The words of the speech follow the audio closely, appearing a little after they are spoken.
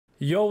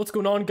Yo, what's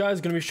going on, guys?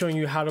 Gonna be showing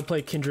you how to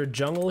play Kindred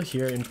jungle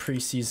here in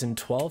preseason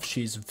 12.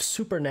 She's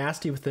super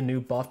nasty with the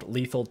new buffed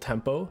lethal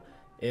tempo.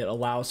 It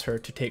allows her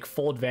to take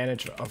full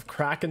advantage of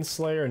Kraken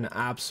Slayer and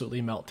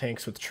absolutely melt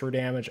tanks with true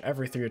damage.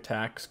 Every 3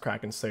 attacks,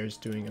 Kraken Slayer is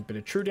doing a bit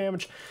of true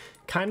damage,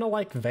 kind of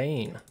like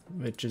Vayne,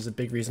 which is a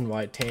big reason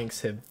why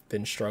tanks have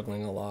been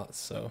struggling a lot.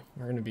 So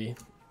we're gonna be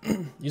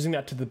using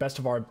that to the best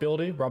of our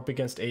ability. We're up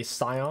against a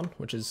Scion,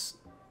 which is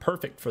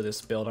perfect for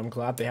this build. I'm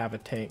glad they have a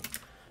tank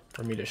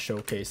for me to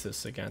showcase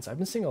this against. I've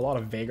been seeing a lot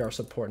of Veigar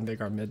support and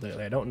Veigar mid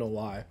lately. I don't know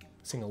why. I'm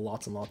seeing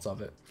lots and lots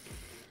of it.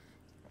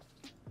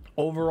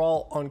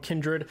 Overall, on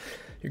Kindred,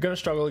 you're going to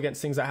struggle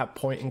against things that have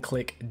point and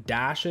click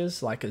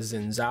dashes, like a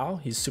Xin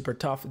Zhao. He's super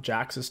tough.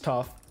 Jax is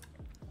tough.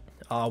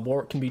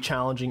 Warwick can be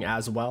challenging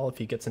as well if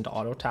he gets into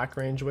auto attack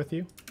range with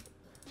you.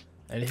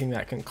 Anything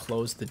that can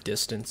close the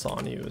distance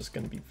on you is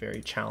going to be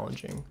very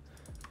challenging.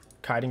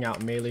 Kiting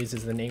out melees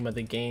is the name of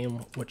the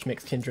game, which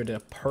makes Kindred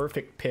a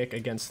perfect pick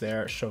against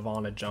their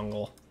Shyvana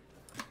jungle.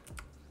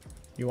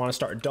 You want to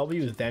start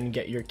W, then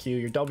get your Q.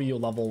 Your W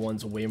level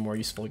 1's way more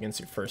useful against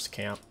your first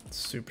camp. It's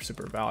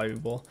super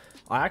valuable.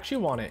 I actually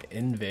want to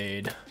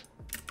invade.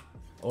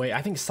 Oh wait,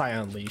 I think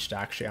Scion Unleashed.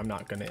 Actually, I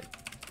don't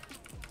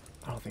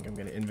think I'm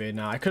gonna invade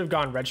now. I could have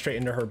gone red straight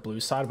into her blue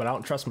side, but I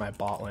don't trust my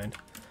bot lane.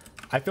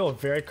 I feel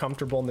very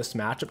comfortable in this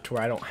matchup to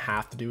where I don't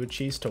have to do a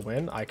cheese to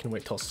win. I can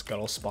wait till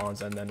Scuttle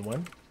spawns and then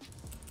win.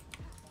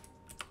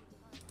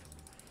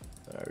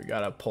 We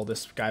gotta pull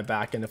this guy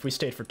back, and if we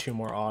stayed for 2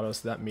 more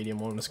autos, that medium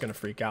one is gonna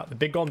freak out. The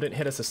big golem didn't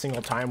hit us a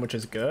single time, which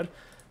is good,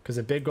 because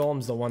the big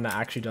golem's the one that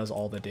actually does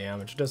all the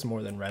damage. It does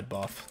more than red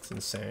buff. It's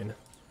insane.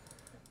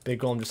 Big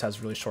golem just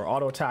has really short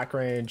auto attack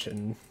range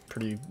and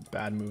pretty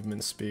bad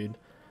movement speed.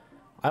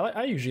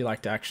 I usually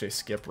like to actually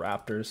skip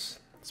raptors,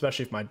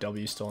 especially if my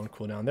W is still on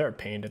cooldown. They're a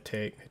pain to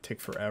take. They take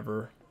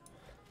forever.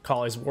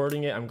 Kali's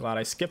wording it. I'm glad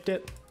I skipped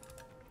it.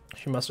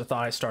 She must have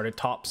thought I started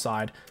top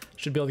side.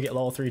 Should be able to get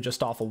level 3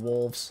 just off of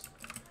wolves.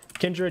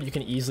 Kindred, you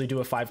can easily do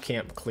a 5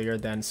 camp clear,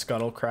 then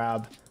Scuttle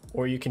Crab,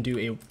 or you can do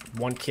a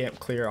 1 camp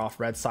clear off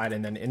red side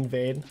and then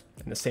invade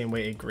in the same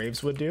way a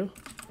Graves would do.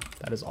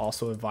 That is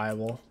also a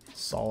viable,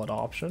 solid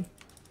option.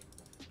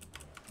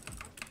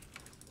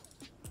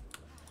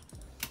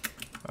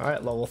 All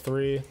right, level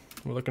 3.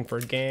 We're looking for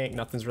a gank.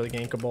 Nothing's really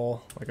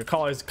gankable. Like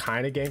Akali is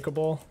kind of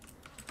gankable,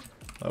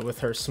 but with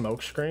her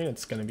smoke screen,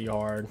 it's going to be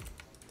hard.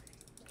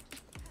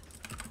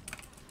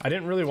 I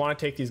didn't really want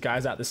to take these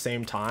guys at the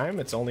same time.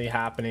 It's only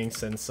happening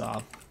since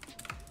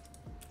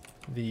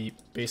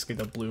basically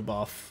the blue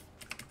buff.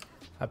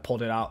 I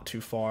pulled it out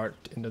too far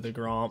into the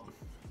Gromp.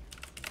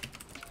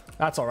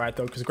 That's all right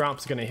though, because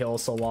Gromp's going to heal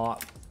us a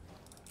lot,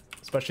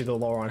 especially the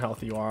lower on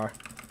health you are.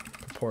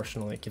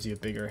 Proportionally, it gives you a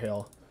bigger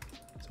heal.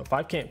 So if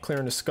I can't clear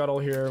into Scuttle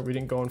here, we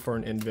didn't go in for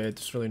an invade.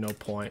 There's really no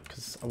point,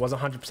 because I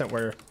wasn't 100%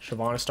 where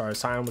Shyvana started.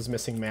 Scion was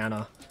missing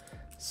mana,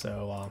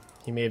 so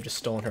he may have just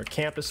stolen her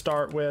camp to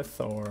start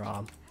with, or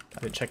I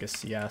didn't check his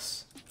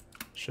CS.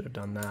 Should have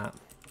done that.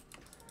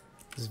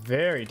 It's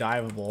very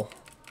diveable.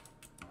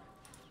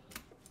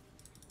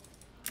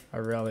 I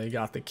really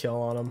got the kill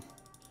on him.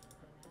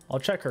 I'll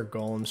check her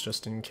golems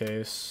just in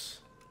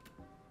case.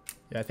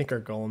 Yeah, I think her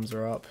golems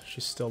are up.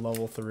 She's still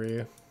level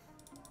 3.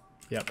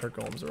 Yep, her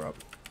golems are up.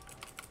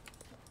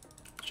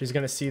 She's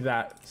gonna see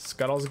that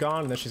Scuttle's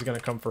gone, and then she's gonna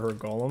come for her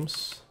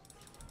golems.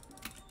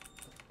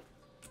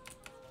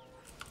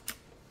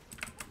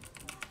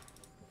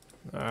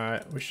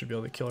 Alright, we should be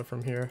able to kill her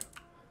from here.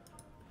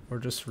 Or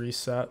just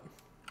reset.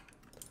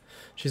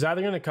 She's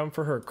either going to come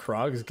for her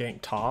Krugs, gank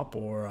top,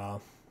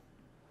 or...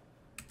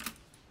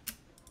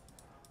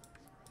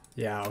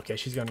 Yeah, okay,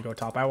 she's going to go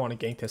top. I want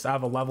to gank this. I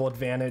have a level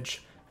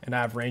advantage, and I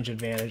have range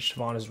advantage.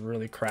 Shyvana's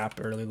really crap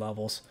early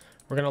levels.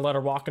 We're going to let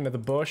her walk into the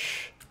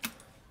bush.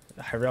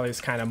 Irelia's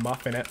kind of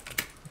muffing it.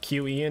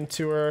 QE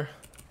into her.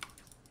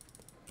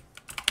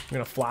 I'm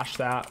going to flash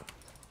that.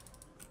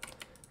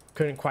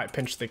 Couldn't quite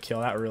pinch the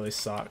kill. That really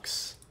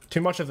sucks. Too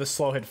much of the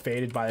slow had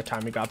faded by the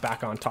time we got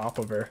back on top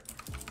of her.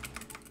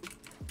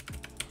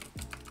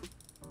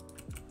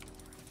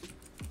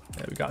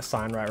 Yeah, we got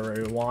Sign right where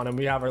we want him.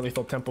 We have our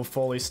lethal tempo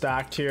fully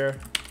stacked here.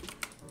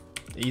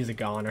 He's a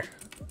goner.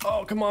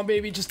 Oh, come on,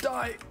 baby. Just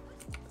die.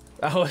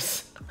 That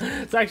was...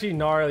 It's actually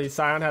gnarly.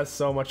 Scion has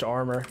so much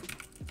armor.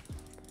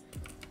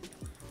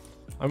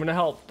 I'm going to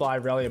help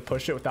Irelia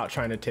push it without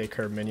trying to take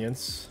her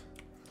minions.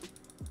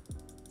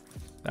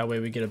 That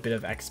way we get a bit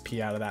of XP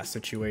out of that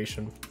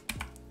situation.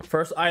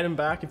 First item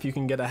back, if you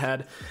can get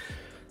ahead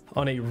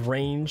on a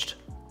ranged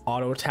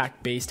auto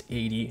attack based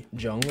 80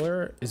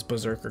 jungler, is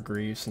Berserker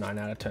Greaves 9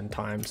 out of 10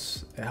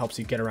 times. It helps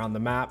you get around the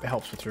map. It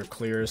helps with your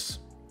clears.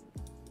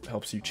 It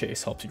helps you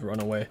chase, helps you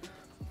run away.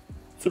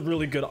 It's a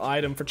really good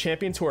item for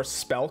champions who are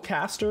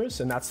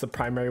spellcasters, and that's the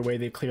primary way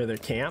they clear their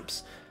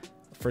camps.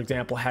 For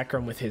example,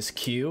 Hecarim with his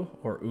Q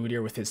or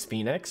Udyr with his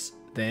Phoenix,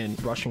 then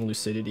rushing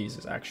Lucidities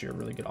is actually a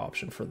really good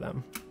option for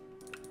them.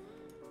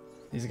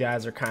 These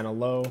guys are kind of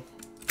low.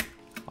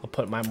 I'll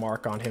put my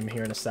mark on him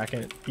here in a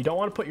second. You don't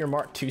want to put your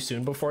mark too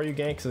soon before you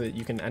gank so that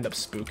you can end up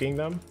spooking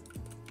them.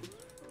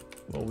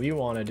 What we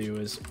want to do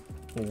is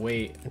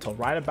wait until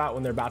right about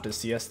when they're about to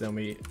see us, then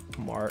we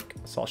mark.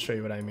 So I'll show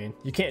you what I mean.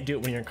 You can't do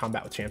it when you're in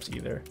combat with champs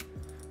either.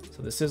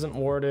 So this isn't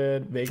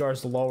warded.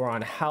 Veigar's lower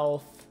on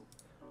health.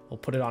 We'll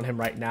put it on him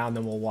right now and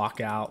then we'll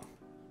walk out.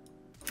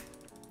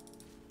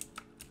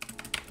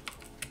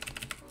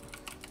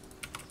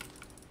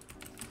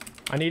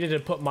 I needed to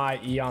put my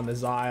E on the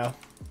Xayah.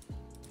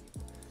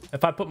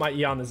 If I put my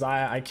E on the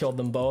Xayah, I killed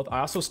them both.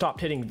 I also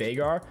stopped hitting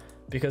Veigar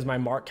because my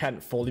mark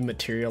hadn't fully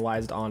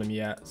materialized on him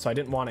yet. So I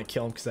didn't want to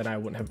kill him because then I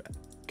wouldn't have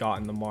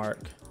gotten the mark.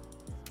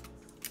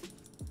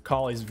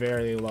 𝗕𝐂𝐈's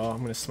very low. I'm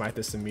going to smite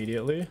this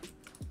immediately.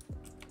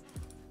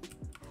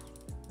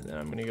 And then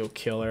I'm going to go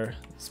kill her,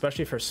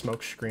 especially if her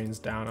smoke screen's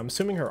down. I'm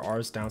assuming her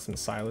R's down since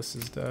Silas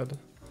is dead.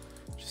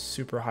 She's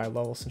super high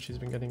level since she's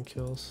been getting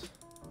kills.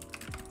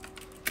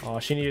 Oh,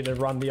 she needed to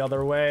run the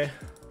other way.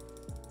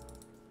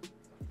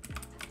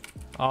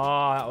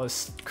 Oh, that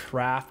was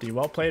crafty.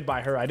 Well played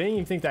by her. I didn't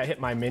even think that hit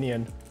my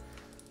minion.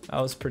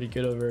 That was pretty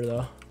good of her,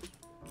 though.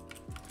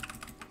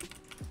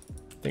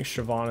 I think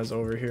Shyvana's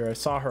over here. I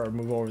saw her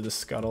move over the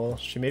scuttle.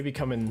 She may be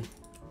coming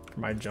for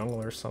my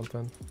jungle or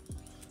something.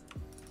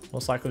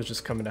 Most likely it's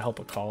just coming to help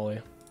a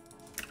𝗕𝐂𝐈.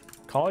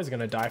 𝗕𝐂𝐈's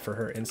gonna die for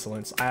her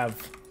insolence. I'm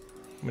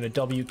gonna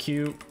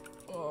WQ.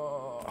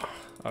 Oh,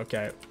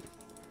 okay.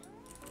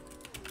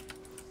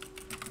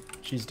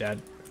 She's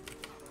dead.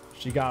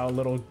 She got a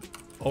little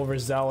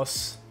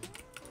overzealous.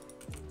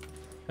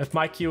 If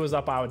my Q was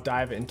up, I would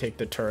dive it and take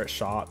the turret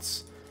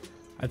shots.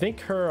 I think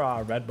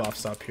her red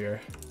buff's up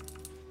here.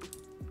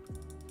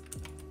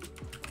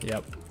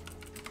 Yep.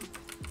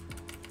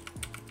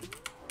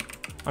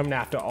 I'm gonna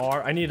have to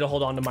R. I need to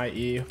hold on to my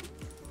E.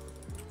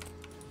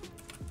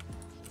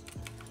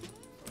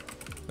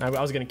 I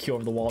was gonna Q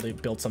over the wall to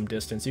build some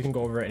distance. You can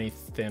go over any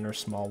thin or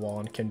small wall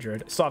on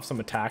Kindred. I still have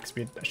some attack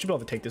speed. I should be able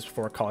to take this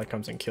before 𝗕𝐂𝐈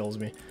comes and kills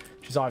me.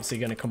 She's obviously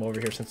gonna come over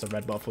here since the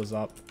red buff was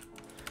up.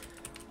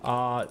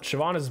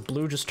 Shyvana's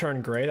blue just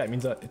turned gray. That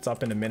means that it's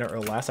up in a minute or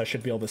less. I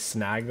should be able to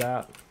snag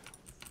that.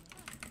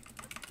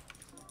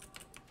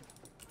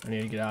 I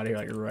need to get out of here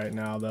like right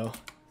now, though.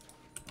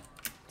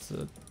 It's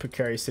a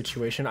precarious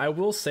situation. I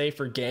will say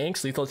for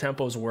ganks, lethal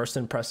tempo is worse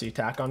than press the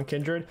attack on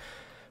Kindred.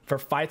 For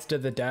fights to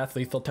the death,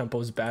 lethal tempo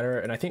is better,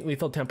 and I think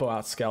lethal tempo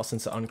outscales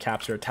since it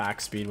uncaps your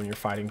attack speed when you're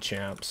fighting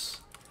champs.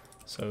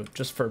 So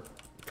just for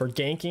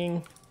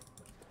ganking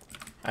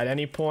at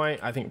any point,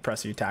 I think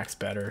press the attack's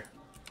better.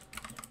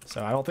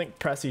 So I don't think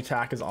press the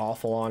attack is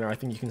awful on her. I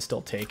think you can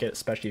still take it,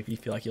 especially if you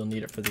feel like you'll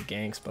need it for the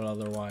ganks, but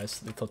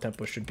otherwise lethal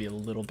tempo should be a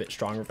little bit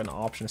stronger of an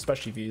option,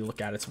 especially if you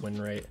look at its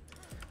win rate.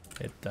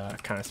 It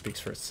kind of speaks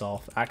for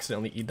itself.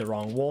 Accidentally eat the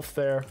wrong wolf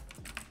there.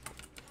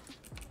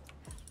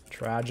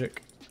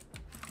 Tragic.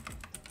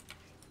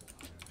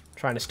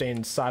 Trying to stay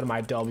inside of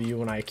my W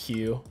when I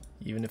Q,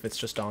 even if it's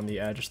just on the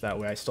edge. That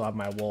way I still have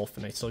my wolf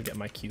and I still get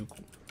my Q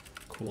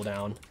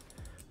cooldown.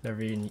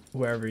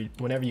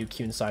 Whenever you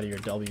Q inside of your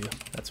W,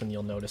 that's when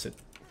you'll notice it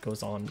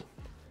goes on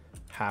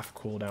half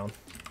cooldown.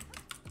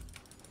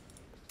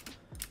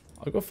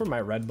 I'll go for my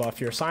red buff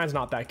here. Sion's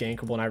not that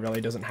gankable and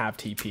Irelia doesn't have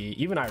TP.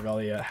 Even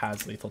Irelia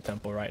has lethal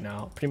tempo right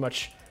now. Pretty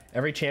much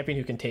every champion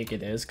who can take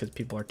it is, because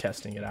people are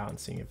testing it out and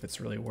seeing if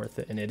it's really worth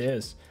it, and it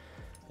is.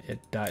 It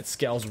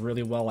scales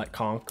really well at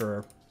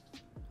Conqueror.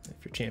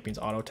 If your champion's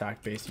auto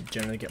attack based, you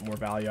generally get more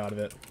value out of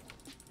it.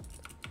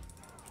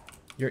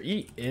 Your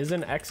E is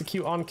an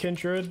execute on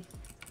Kindred,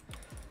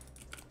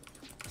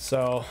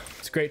 so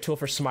it's a great tool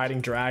for smiting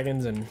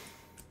dragons and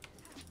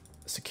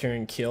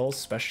securing kills,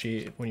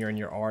 especially when you're in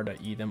your R to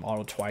E them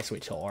auto twice,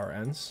 wait till R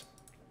ends.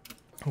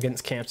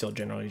 Against camps, you'll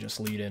generally just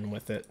lead in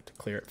with it to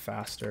clear it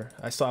faster.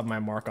 I still have my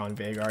mark on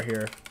Veigar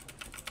here.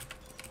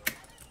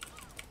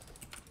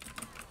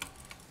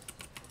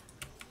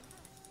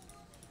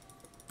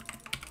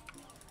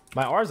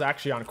 My R is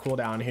actually on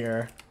cooldown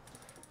here.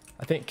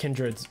 I think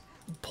Kindred's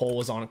pull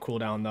was on a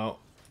cooldown though.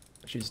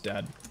 She's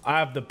dead. I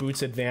have the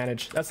boots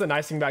advantage. That's the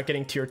nice thing about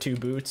getting tier 2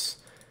 boots,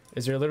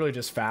 is you're literally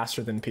just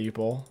faster than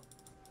people.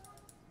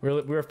 We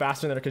were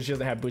faster than her because she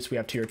doesn't have boots. We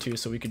have tier 2,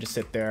 so we could just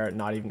sit there and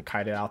not even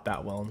kite it out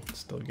that well and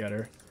still get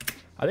her.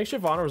 I think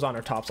Shyvana was on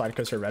her top side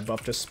because her red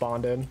buff just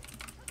spawned in.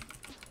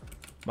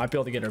 Might be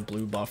able to get her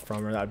blue buff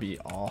from her. That'd be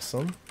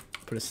awesome.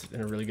 Put us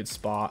in a really good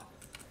spot.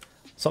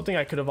 Something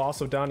I could have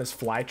also done is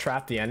fly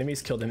trap the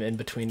enemies, kill them in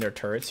between their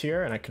turrets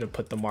here, and I could have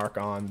put the mark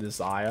on the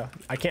Xayah.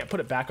 I can't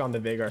put it back on the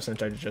Veigar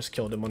since I just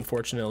killed him,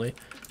 unfortunately.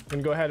 I'm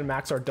gonna go ahead and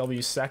max our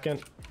W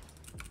second.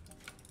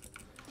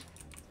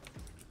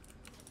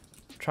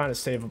 Trying to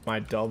save up my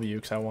W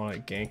because I want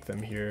to gank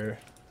them here.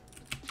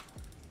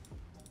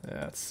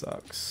 That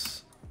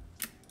sucks.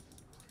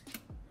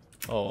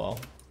 Oh well.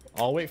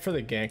 I'll wait for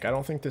the gank. I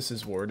don't think this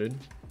is warded.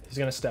 He's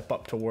gonna step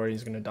up to ward.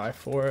 He's gonna die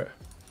for it.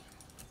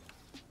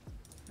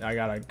 I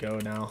gotta go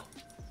now.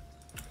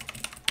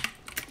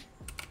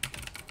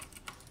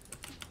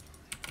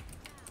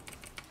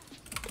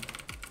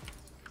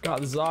 Got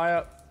the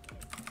Xayah.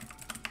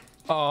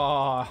 Oh,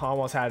 I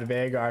almost had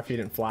Veigar if he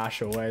didn't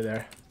flash away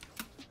there.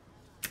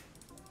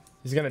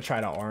 He's gonna try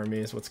to R me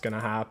is what's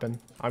gonna happen.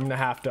 I'm gonna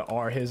have to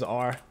R his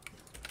R.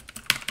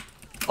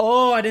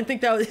 Oh, I didn't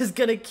think that was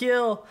gonna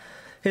kill.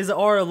 His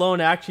R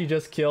alone actually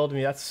just killed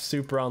me. That's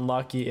super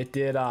unlucky. It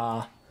did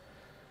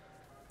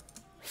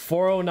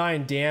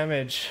 409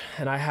 damage,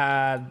 and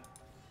I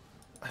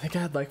think I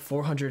had like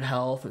 400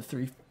 health or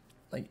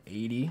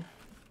 80.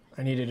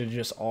 I needed to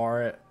just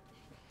R it.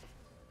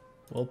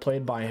 Well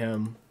played by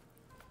him.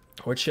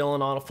 We're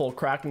chilling on a full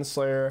Kraken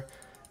Slayer.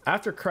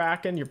 After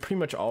Kraken, you're pretty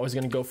much always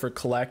going to go for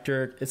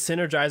Collector. It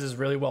synergizes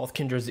really well with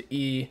Kindred's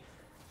E,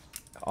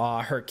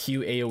 her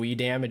Q AoE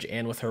damage,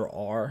 and with her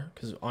R.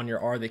 Because on your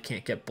R, they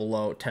can't get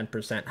below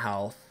 10%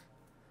 health.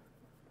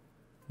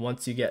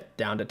 Once you get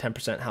down to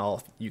 10%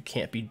 health, you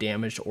can't be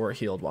damaged or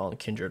healed while in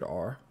Kindred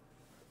R,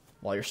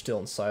 while you're still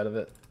inside of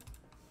it.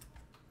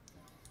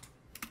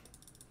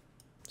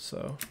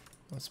 So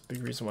that's a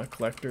big reason why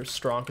Collector is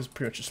strong, because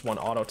pretty much just one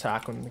auto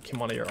attack when it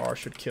came onto your R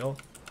should kill.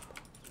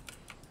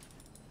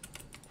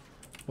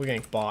 We're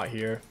getting bot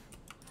here.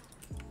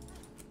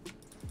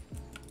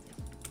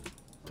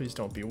 Please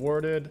don't be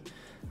warded.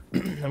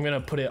 I'm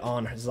gonna put it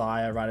on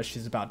Xayah right as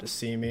she's about to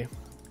see me. A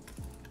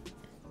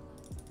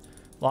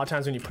lot of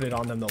times when you put it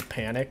on them, they'll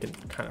panic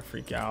and kind of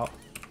freak out.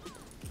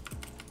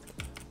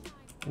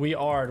 We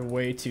R'd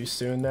way too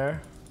soon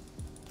there.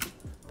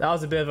 That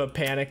was a bit of a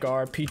panic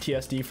R,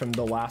 PTSD from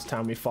the last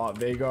time we fought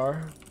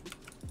Veigar.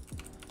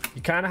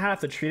 You kind of have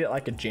to treat it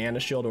like a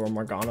Janna shield or a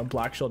Morgana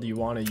Black Shield. You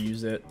want to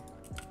use it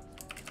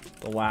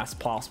the last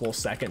possible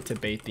second to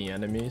bait the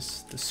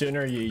enemies. The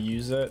sooner you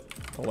use it,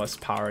 the less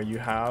power you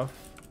have.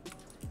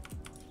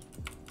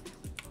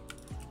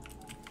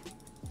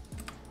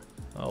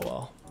 Oh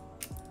well.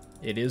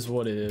 It is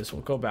what it is.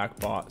 We'll go back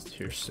bot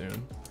here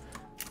soon.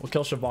 We'll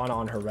kill Shyvana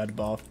on her red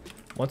buff.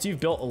 Once you've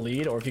built a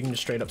lead, or if you can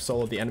just straight up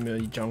solo the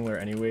enemy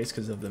jungler anyways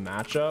because of the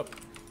matchup,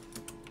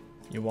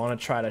 you want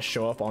to try to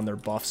show up on their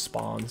buff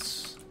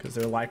spawns because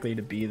they're likely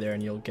to be there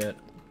and you'll get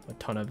a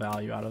ton of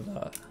value out of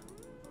that.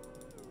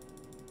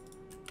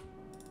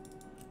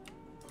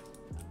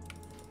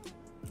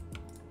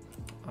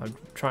 I'm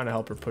trying to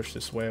help her push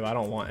this wave. I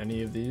don't want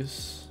any of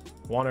these.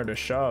 I want her to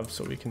shove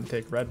so we can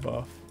take red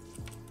buff.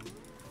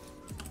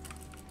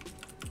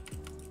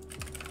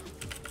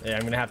 Yeah,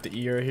 I'm gonna have to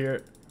E her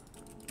here.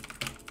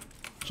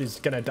 She's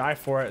gonna die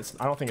for it.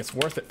 I don't think it's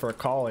worth it for a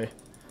𝗂𝐂𝐈𝐀𝐋𝐒.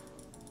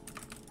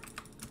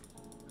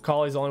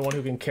 𝗂𝐂𝐈𝐀𝐋𝐒's the only one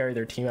who can carry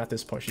their team at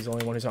this point. She's the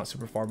only one who's not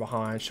super far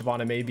behind.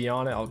 Shyvana may be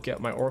on it. I'll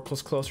get my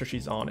oracles closer.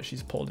 She's on it.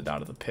 She's pulled it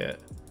out of the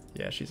pit.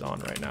 Yeah, she's on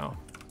right now.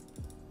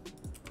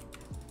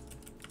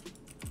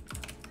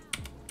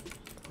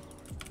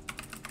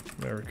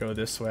 Never go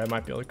this way. I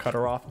might be able to cut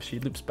her off if she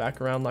loops back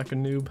around like a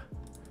noob.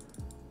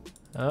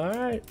 All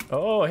right.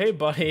 Oh, hey,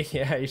 buddy.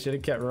 Yeah, you should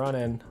have kept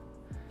running.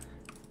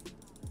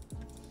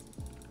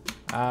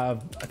 I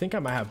think I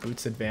might have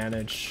boots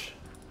advantage.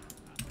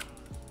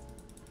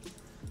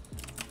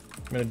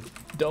 I'm gonna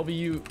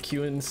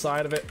WQ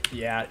inside of it.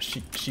 Yeah,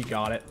 she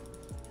got it.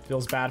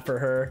 Feels bad for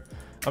her.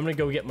 I'm gonna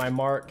go get my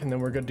mark and then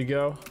we're good to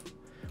go.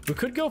 We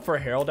could go for a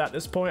Herald at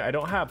this point. I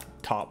don't have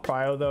top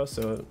prio though,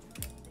 so it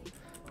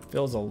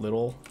feels a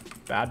little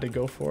bad to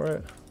go for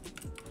it.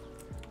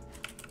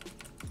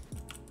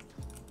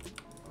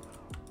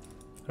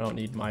 I don't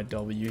need my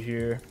W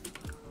here.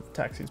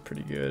 Taxi's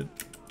pretty good.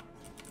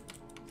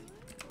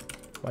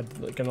 I'm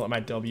gonna let my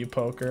W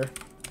poke her.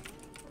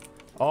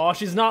 Oh,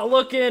 she's not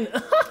looking.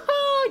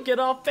 Get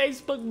off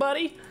Facebook,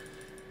 buddy.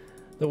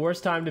 The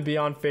worst time to be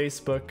on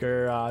Facebook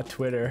or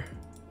Twitter.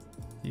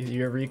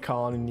 You're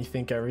recalling and you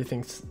think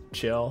everything's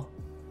chill,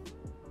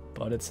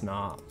 but it's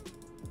not.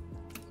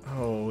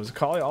 Oh, was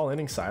𝗂𝐂𝐈𝐀𝐋𝐒 all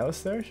inning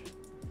Sylas there?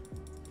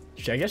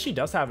 I guess she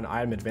does have an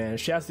item advantage.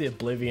 She has the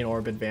Oblivion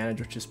Orb advantage,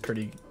 which is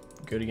pretty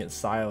good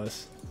against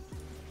Sylas.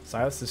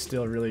 Sylas is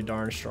still really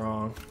darn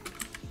strong.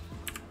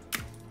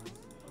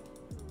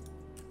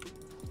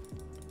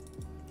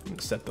 I'm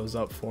gonna set those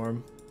up for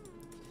him.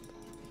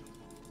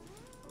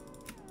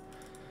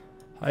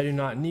 I do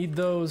not need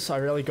those. I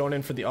really going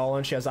in for the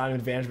all-in. She has item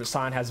advantage, but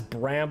Sion has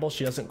Bramble.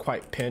 She doesn't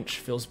quite pinch.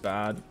 Feels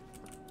bad.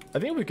 I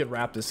think we could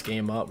wrap this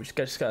game up. We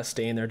just gotta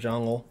stay in their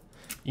jungle.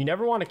 You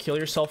never want to kill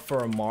yourself for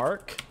a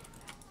mark.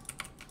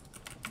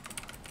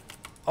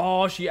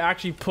 Oh, she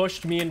actually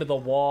pushed me into the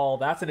wall.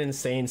 That's an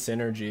insane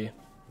synergy.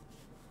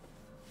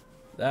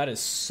 That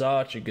is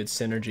such a good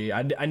synergy.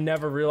 I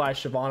never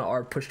realized Shyvana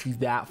R pushed you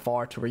that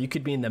far to where you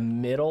could be in the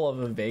middle of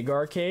a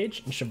Veigar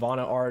cage and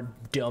Shyvana R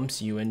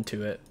dumps you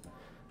into it.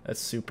 That's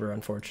super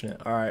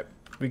unfortunate. All right,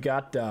 we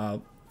got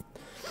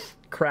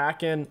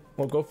Kraken.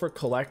 We'll go for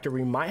Collector.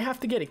 We might have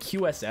to get a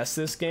QSS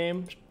this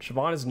game.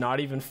 Shyvana's not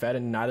even fed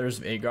and neither is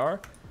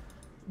Veigar.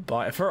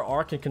 But if her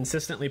R can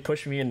consistently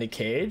push me into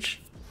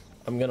cage,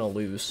 I'm gonna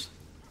lose.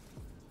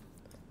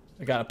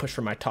 I gotta push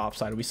for my top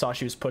side. We saw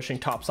she was pushing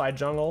top side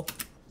jungle.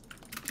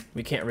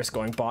 We can't risk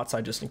going bot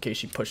side just in case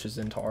she pushes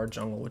into our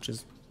jungle, which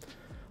is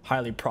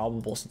highly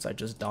probable since I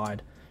just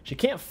died. She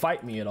can't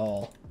fight me at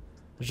all.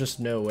 There's just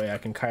no way I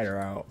can kite her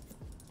out.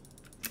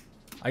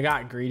 I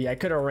got greedy. I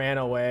could have ran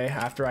away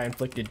after I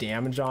inflicted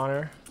damage on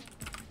her.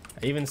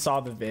 I even saw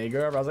the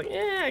Veigar, but I was like,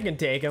 I can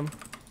take him.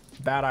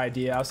 Bad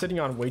idea. I was sitting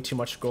on way too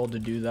much gold to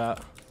do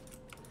that.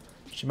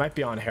 She might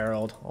be on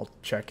Herald. I'll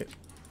check it.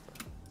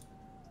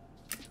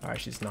 Alright,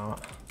 she's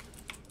not.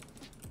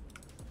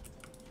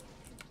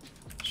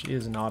 She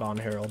is not on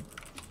Herald.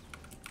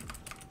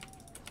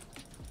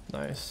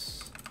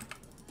 Nice.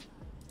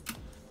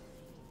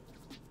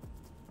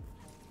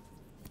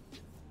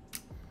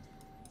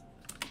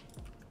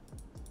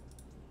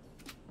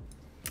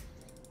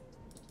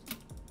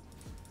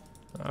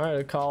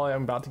 Alright, 𝗕𝐂𝐈𝐀𝐋𝐒,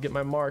 I'm about to get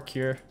my mark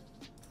here.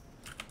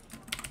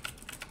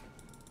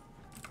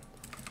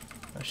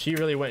 She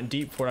really went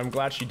deep for it. I'm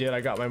glad she did. I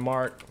got my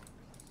mark.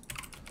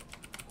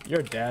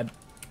 You're dead.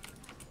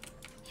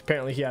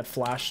 Apparently he had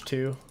flash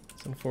too.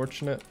 It's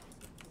unfortunate.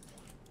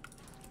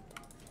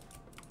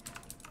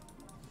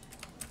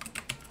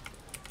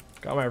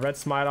 Got my red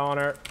smite on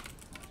her.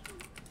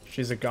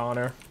 She's a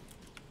goner.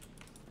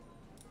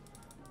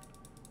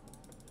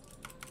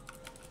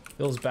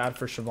 Feels bad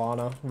for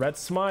Shyvana. Red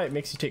smite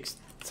makes you take,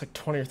 it's like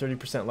 20 or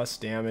 30% less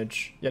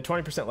damage. Yeah,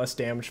 20% less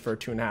damage for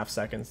 2.5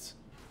 seconds.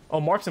 Oh,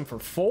 marks him for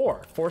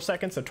 4. 4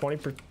 seconds of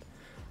 20%.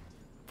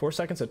 4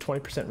 seconds of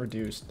 20%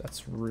 reduced.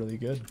 That's really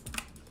good.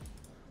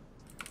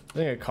 I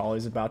think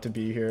𝗕𝐂𝐈𝐀's about to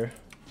be here.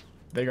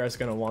 Veigar's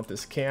gonna want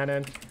this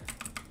cannon.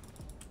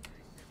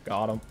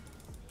 Got him.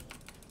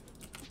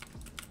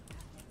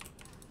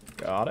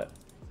 Got it.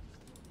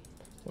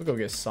 We'll go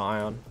get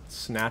Sion.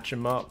 Snatch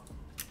him up.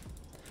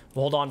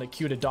 We'll hold on to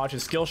Q to dodge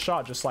his skill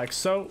shot, just like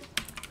so.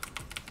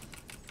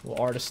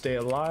 We'll R to stay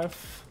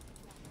alive.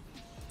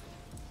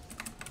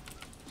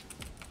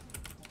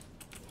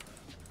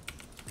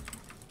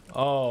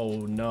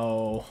 Oh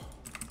no.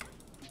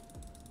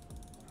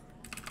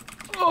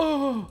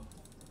 Oh,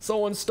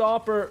 someone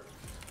stop her.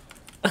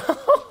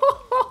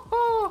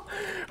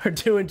 Her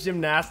doing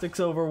gymnastics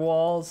over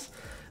walls.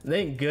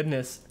 Thank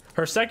goodness.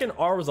 Her second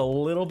R was a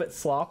little bit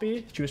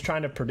sloppy. She was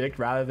trying to predict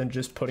rather than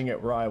just putting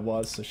it where I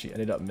was, so she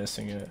ended up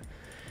missing it.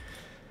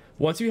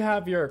 Once you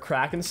have your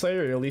Kraken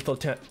Slayer, your lethal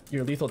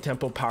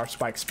tempo power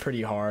spikes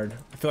pretty hard.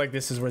 I feel like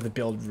this is where the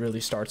build really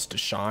starts to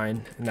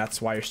shine, and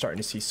that's why you're starting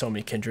to see so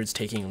many Kindreds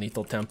taking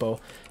lethal tempo.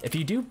 If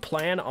you do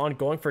plan on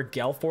going for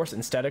Gale Force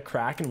instead of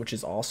Kraken, which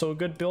is also a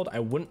good build, I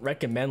wouldn't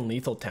recommend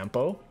lethal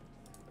tempo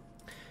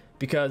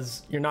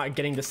because you're not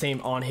getting the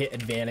same on-hit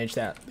advantage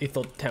that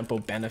lethal tempo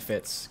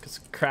benefits, because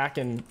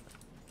Kraken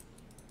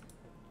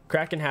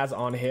has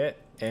on-hit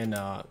and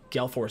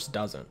Gale Force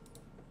doesn't.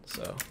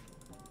 So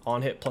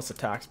on hit plus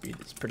attack speed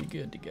is pretty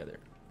good together.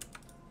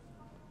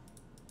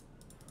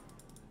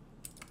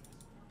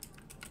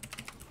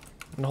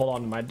 And hold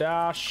on to my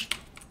dash.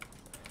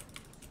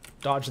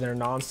 Dodge their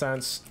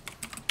nonsense.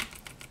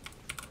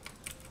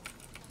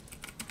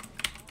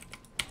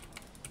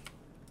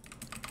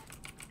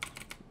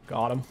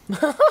 Got him.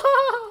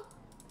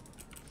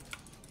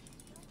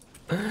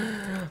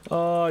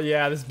 Oh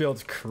yeah, this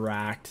build's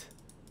cracked.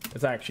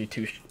 It's actually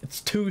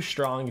too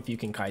strong if you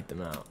can kite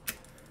them out.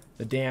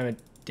 The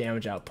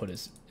damage output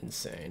is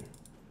insane.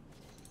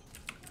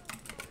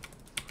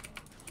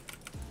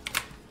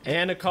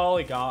 And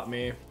𝗕𝐂𝐈𝐀 got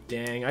me.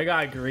 Dang, I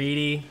got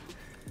greedy.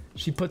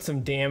 She put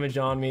some damage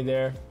on me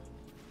there.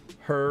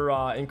 Her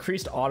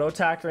increased auto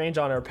attack range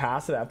on her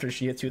passive after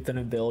she hits you with an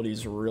ability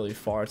is really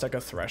far. It's like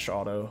a thresh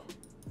auto.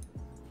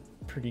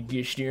 Pretty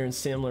gishtier and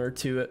similar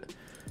to it.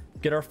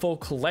 Get our full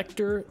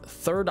collector.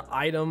 Third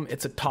item,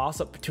 it's a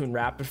toss-up between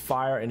rapid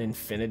fire and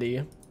infinity.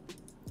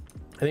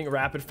 I think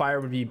rapid fire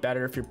would be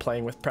better if you're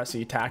playing with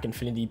pressing attack,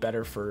 infinity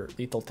better for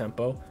lethal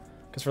tempo,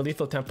 because for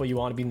lethal tempo you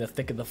want to be in the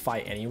thick of the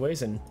fight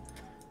anyways, and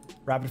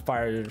rapid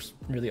fire is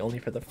really only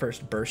for the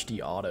first bursty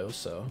auto,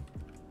 so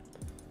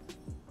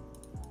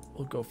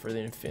we'll go for the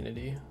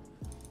infinity.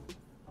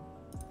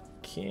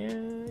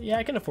 Yeah,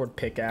 I can afford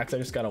pickaxe. I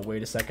just gotta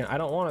wait a second. I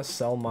don't want to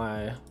sell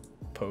my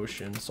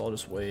potion, so I'll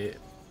just wait.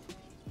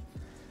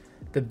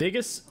 The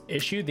biggest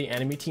issue the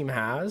enemy team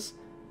has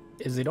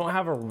is they don't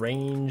have a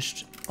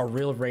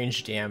real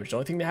ranged damage. The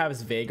only thing they have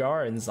is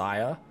Veigar and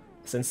Xayah.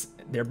 Since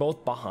they're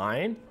both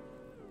behind,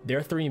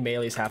 their 3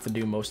 melees have to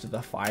do most of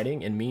the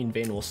fighting, and me and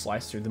Vayne will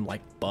slice through them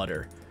like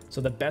butter. So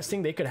the best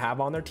thing they could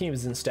have on their team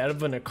is, instead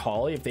of an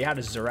𝗕𝐂𝐈𝐀, if they had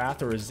a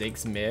Xerath or a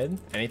Ziggs mid,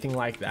 anything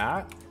like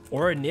that,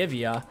 or a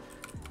Nivea,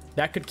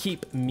 that could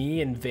keep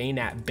me and Vayne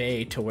at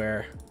bay to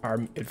where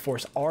it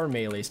force our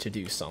melees to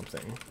do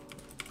something.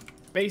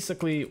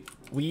 Basically,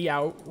 we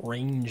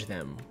outrange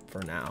them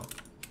for now,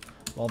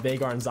 while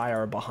Veigar and Xayah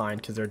are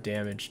behind because their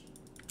damage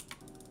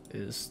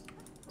is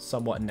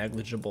somewhat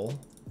negligible.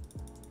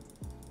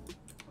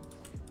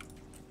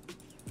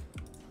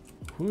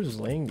 Who's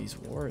laying these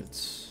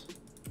wards?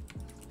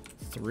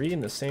 3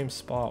 in the same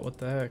spot. What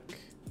the heck?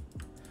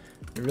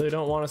 They really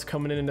don't want us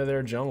coming into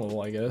their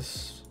jungle, I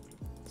guess.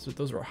 So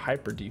those were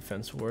hyper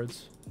defense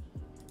wards.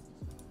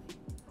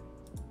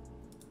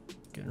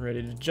 Getting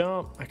ready to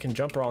jump. I can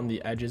jump around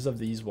the edges of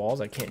these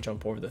walls. I can't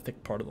jump over the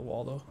thick part of the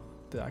wall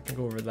though. I can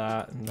go over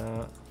that and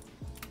that.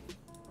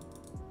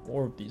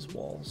 More of these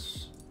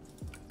walls.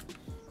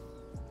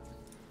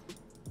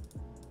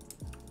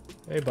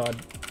 Hey, bud.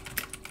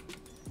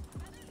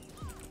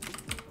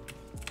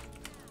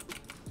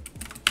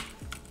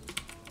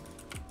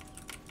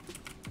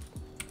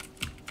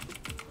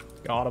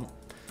 Got him.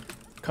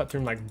 cut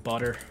through him like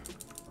butter.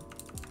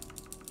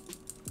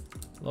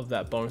 Love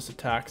that bonus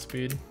attack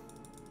speed.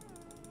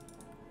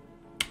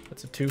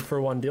 That's a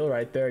 2-for-1 deal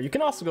right there. You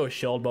can also go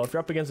shield bow if you're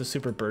up against a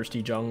super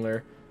bursty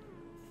jungler,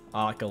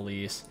 like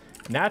𝐒𝐻𝐈.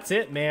 And that's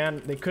it,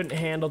 man. They couldn't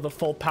handle the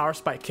full power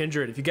spike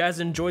Kindred. If you guys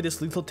enjoyed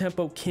this lethal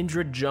tempo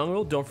Kindred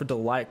jungle, don't forget to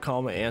like,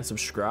 comment, and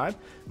subscribe.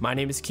 My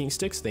name is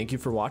KingStix. Thank you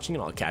for watching,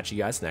 and I'll catch you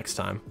guys next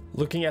time.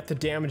 Looking at the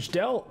damage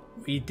dealt,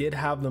 we did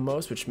have the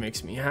most, which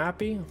makes me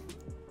happy.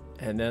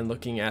 And then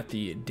looking at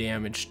the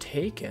damage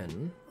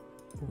taken,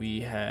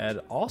 we had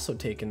also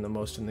taken the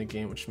most in the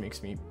game, which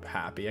makes me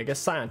happy. I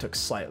guess Sion took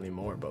slightly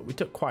more, but we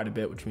took quite a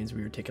bit, which means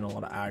we were taking a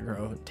lot of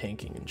aggro and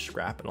tanking and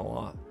scrapping a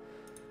lot.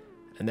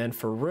 And then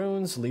for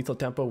runes, lethal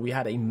tempo, we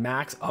had a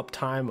max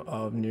uptime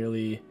of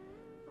nearly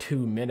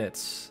 2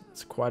 minutes.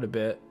 It's quite a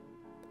bit.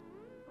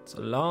 It's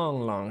a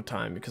long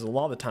time, because a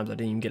lot of the times I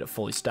didn't even get it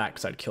fully stacked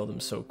because I'd kill them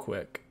so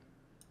quick.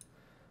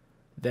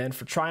 Then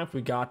for triumph,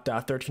 we got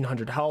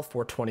 1300 health,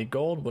 420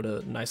 gold. What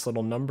a nice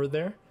little number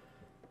there.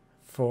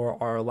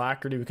 For our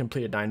alacrity, we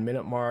completed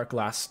 9-minute mark.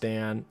 Last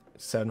stand,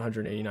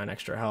 789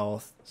 extra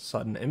health.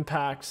 Sudden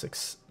impact,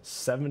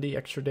 670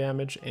 extra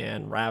damage.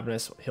 And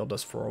ravenous healed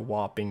us for a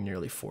whopping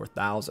nearly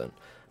 4,000.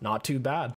 Not too bad.